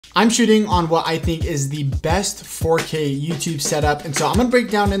I'm shooting on what I think is the best 4K YouTube setup. And so I'm gonna break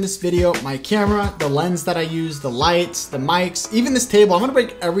down in this video my camera, the lens that I use, the lights, the mics, even this table. I'm gonna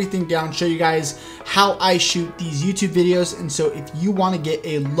break everything down, show you guys how I shoot these YouTube videos. And so if you wanna get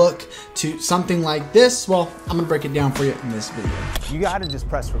a look to something like this, well, I'm gonna break it down for you in this video. You gotta just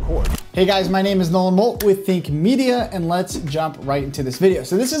press record. Hey guys, my name is Linnmon with Think Media, and let's jump right into this video.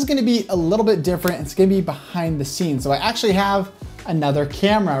 So this is gonna be a little bit different. It's gonna be behind the scenes. So I actually have another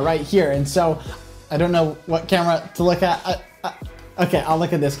camera right here. And so I don't know what camera to look at. Okay, I'll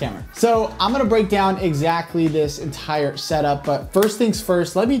look at this camera. So I'm gonna break down exactly this entire setup, but first things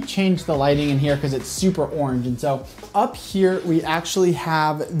first, let me change the lighting in here because it's super orange. And so up here, we actually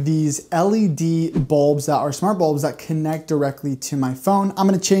have these LED bulbs that are smart bulbs that connect directly to my phone. I'm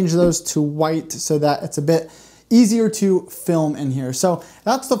gonna change those to white so that it's a bit easier to film in here. So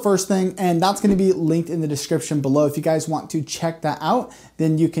that's the first thing, and that's gonna be linked in the description below. If you guys want to check that out,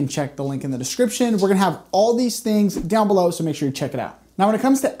 then you can check the link in the description. We're gonna have all these things down below, so make sure you check it out. Now, when it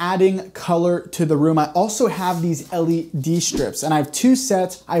comes to adding color to the room, I also have these LED strips, and I have two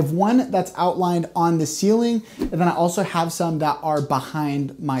sets. I have one that's outlined on the ceiling, and then I also have some that are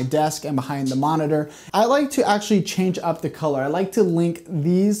behind my desk and behind the monitor. I like to actually change up the color. I like to link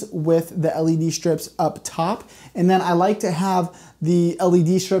these with the LED strips up top, and then I like to have the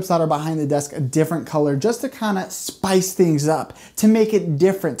LED strips that are behind the desk a different color just to kind of spice things up, to make it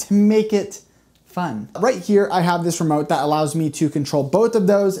different, to make it fun. Right here, I have this remote that allows me to control both of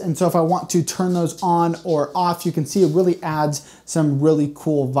those. And so if I want to turn those on or off, you can see it really adds some really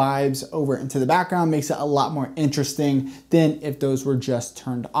cool vibes over into the background, makes it a lot more interesting than if those were just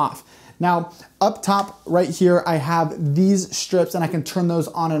turned off. Now, up top right here, I have these strips and I can turn those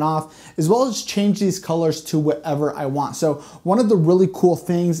on and off, as well as change these colors to whatever I want. So one of the really cool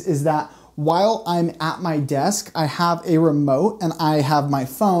things is that while I'm at my desk, I have a remote and I have my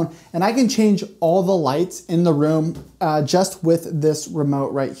phone, and I can change all the lights in the room just with this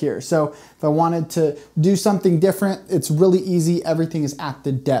remote right here. So if I wanted to do something different, it's really easy. Everything is at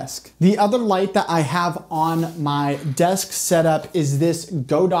the desk. The other light that I have on my desk setup is this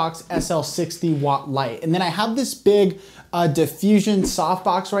Godox SL60 watt light. And then I have this big diffusion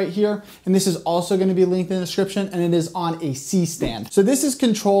softbox right here. And this is also gonna be linked in the description, and it is on a C-stand. So this is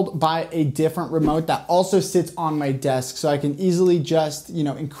controlled by a different remote that also sits on my desk. So I can easily just,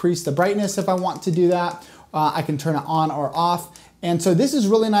 increase the brightness if I want to do that. I can turn it on or off. And so this is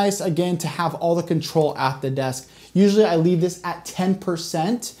really nice, again, to have all the control at the desk. Usually I leave this at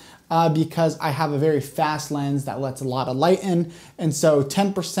 10%. Because I have a very fast lens that lets a lot of light in. And so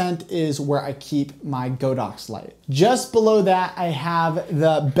 10% is where I keep my Godox light. Just below that, I have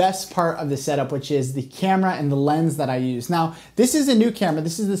the best part of the setup, which is the camera and the lens that I use. Now, this is a new camera.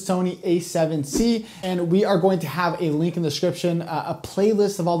 This is the Sony a7C, and we are going to have a link in the description, a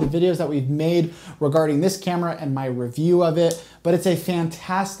playlist of all the videos that we've made regarding this camera and my review of it. But it's a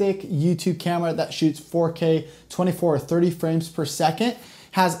fantastic YouTube camera that shoots 4K, 24 or 30 frames per second.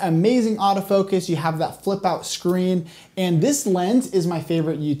 Has amazing autofocus, you have that flip out screen, and this lens is my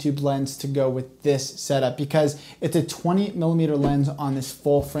favorite YouTube lens to go with this setup because it's a 20mm lens on this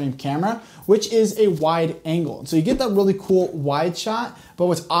full frame camera, which is a wide angle. So you get that really cool wide shot, but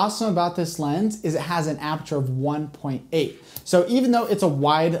what's awesome about this lens is it has an aperture of 1.8. So even though it's a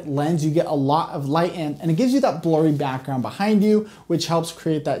wide lens, you get a lot of light in, and it gives you that blurry background behind you, which helps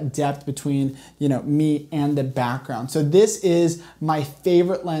create that depth between, me and the background. So this is my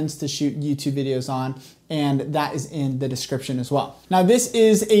favorite lens to shoot YouTube videos on, and that is in the description as well. Now, this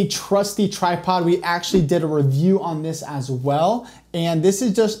is a trusty tripod. We actually did a review on this as well. And this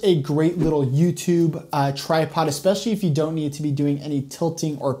is just a great little YouTube tripod, especially if you don't need to be doing any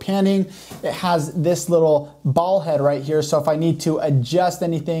tilting or panning. It has this little ball head right here. So if I need to adjust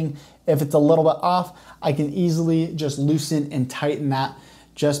anything, if it's a little bit off, I can easily just loosen and tighten that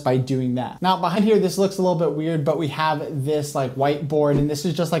just by doing that. Now behind here, this looks a little bit weird, but we have this like whiteboard, and this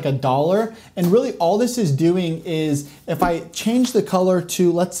is just like $1. And really all this is doing is if I change the color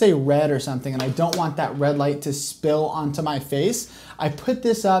to, let's say, red or something, and I don't want that red light to spill onto my face, I put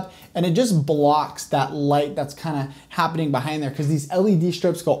this up and it just blocks that light that's kind of happening behind there, because these LED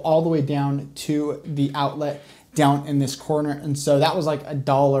strips go all the way down to the outlet down in this corner. And so that was like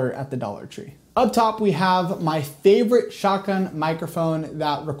 $1 at the Dollar Tree. Up top, we have my favorite shotgun microphone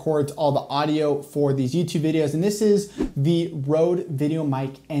that records all the audio for these YouTube videos. And this is the Rode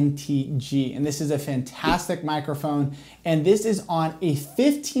VideoMic NTG. And this is a fantastic microphone. And this is on a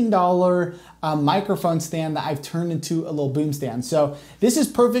 $15 microphone stand that I've turned into a little boom stand. So this is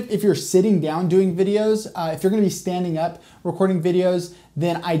perfect if you're sitting down doing videos. If you're gonna be standing up recording videos,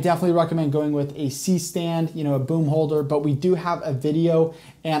 then I definitely recommend going with a C-stand, you know, a boom holder, but we do have a video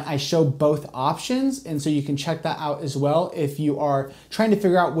and I show both options. And so you can check that out as well if you are trying to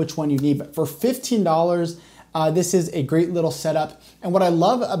figure out which one you need. But for $15, this is a great little setup. And what I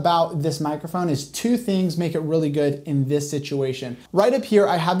love about this microphone is two things make it really good in this situation. Right up here,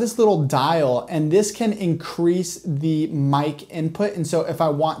 I have this little dial and this can increase the mic input. And so if I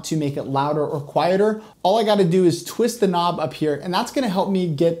want to make it louder or quieter, all I gotta do is twist the knob up here and that's gonna help me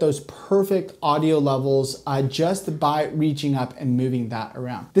get those perfect audio levels just by reaching up and moving that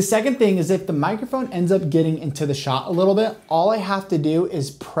around. The second thing is if the microphone ends up getting into the shot a little bit, all I have to do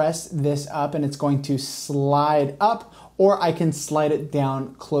is press this up and it's going to slide up, or I can slide it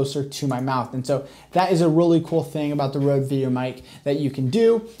down closer to my mouth. And so that is a really cool thing about the Rode Video Mic that you can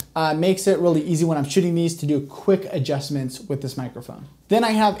do. Makes it really easy when I'm shooting these to do quick adjustments with this microphone. Then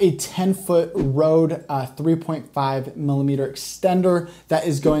I have a 10-foot Rode 3.5 millimeter extender that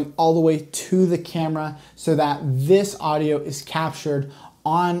is going all the way to the camera so that this audio is captured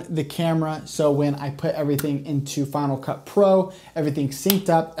on the camera. So when I put everything into Final Cut Pro, everything's synced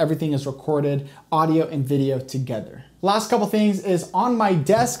up, everything is recorded, audio and video together. Last couple things is on my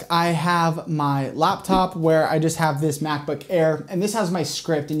desk, I have my laptop where I just have this MacBook Air, and this has my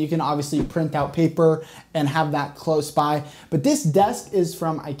script, and you can obviously print out paper and have that close by. But this desk is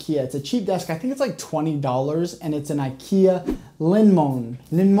from Ikea. It's a cheap desk. I think it's like $20, and it's an Ikea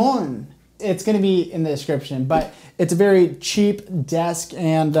Linnmon. It's gonna be in the description, but it's a very cheap desk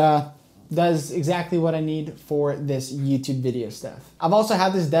and does exactly what I need for this YouTube video stuff. I've also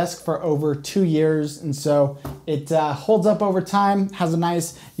had this desk for over 2 years, and so it holds up over time, has a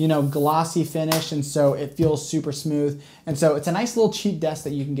nice, you know, glossy finish, and so it feels super smooth. And so it's a nice little cheap desk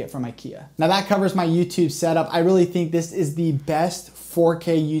that you can get from Ikea. Now that covers my YouTube setup. I really think this is the best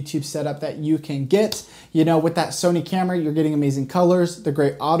 4K YouTube setup that you can get. You know, with that Sony camera, you're getting amazing colors, the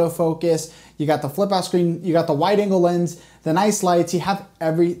great autofocus, you got the flip out screen, you got the wide angle lens, the nice lights, you have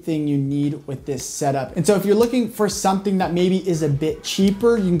everything you need with this setup. And so if you're looking for something that maybe is a bit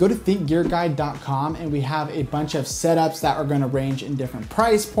cheaper, you can go to thinkgearguide.com and we have a bunch of setups that are gonna range in different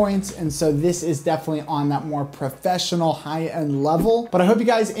price points. And so this is definitely on that more professional high-end level. But I hope you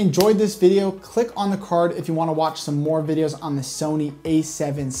guys enjoyed this video. Click on the card if you wanna watch some more videos on the Sony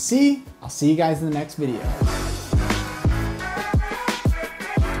A7C. I'll see you guys in the next video.